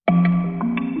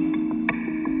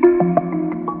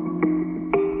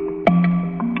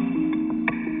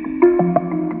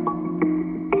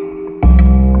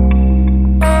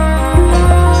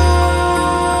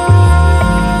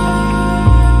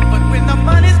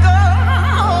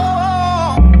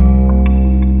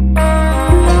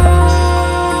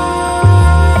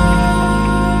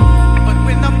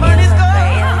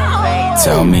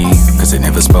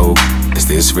never spoke. Is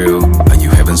this real? Are you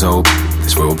heaven's hope?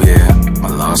 This rope here, my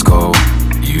last call.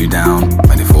 You down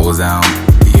when it falls down.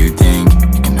 Do you think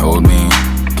you can hold me?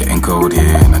 Getting cold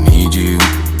here and I need you,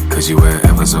 cause you were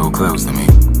ever so close to me.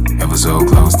 Ever so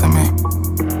close to me.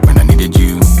 When I needed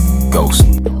you, ghost.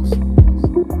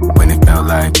 When it felt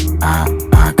like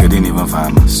I couldn't even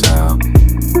find myself.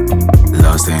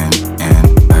 Lost in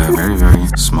a very, very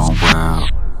small world.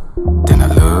 Then I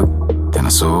looked, then I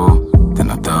saw, then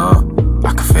I thought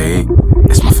I could fake.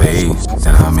 It's my fate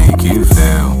that I'll make you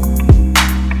feel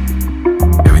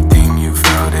everything you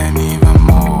felt and even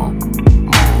more.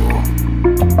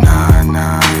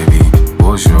 Nah, baby,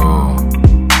 for sure.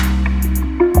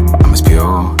 I'm as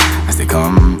pure as they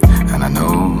come, and I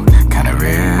know, kinda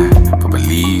rare, but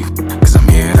believe, cause I'm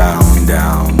here.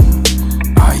 Down,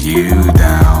 are you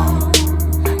down?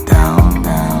 Down,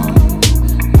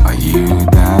 are you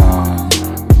down?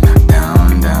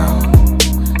 Down,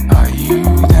 are you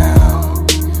down?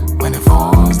 When it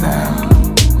falls down,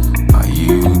 are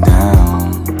you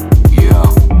down? Yeah.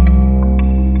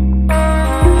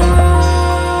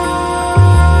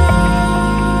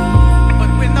 But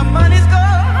when the money's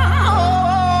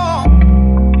gone,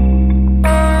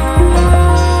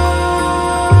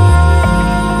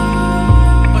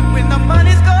 but when the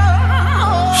money's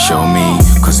gone, show me,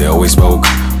 cause they always spoke.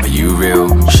 Are you real?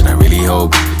 Should I really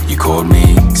hope? You called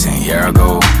me, saying here I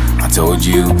go. I told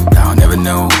you that I'll never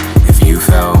know. If you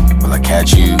fell, will I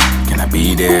catch you? Can I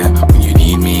be there when you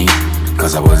need me?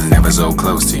 Cause I was never so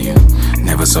close to you.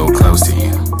 Never so close to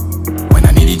you. When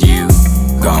I needed you,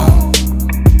 gone.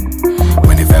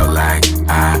 When it felt like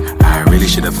I really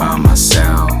should have found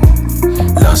myself.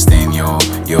 Lost in your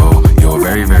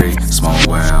very, very small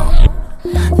world.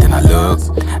 Then I looked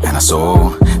and I saw,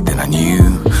 then I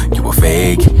knew you were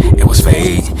fake. It was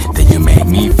fake that you made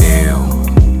me feel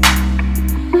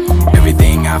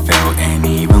everything I felt and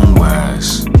even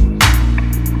worse.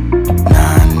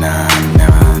 Nah,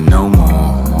 never, no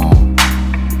more.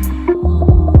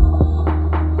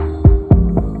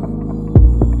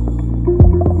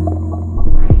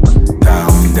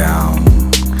 Down,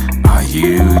 are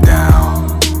you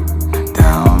down?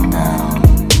 Down,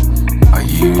 are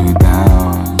you down?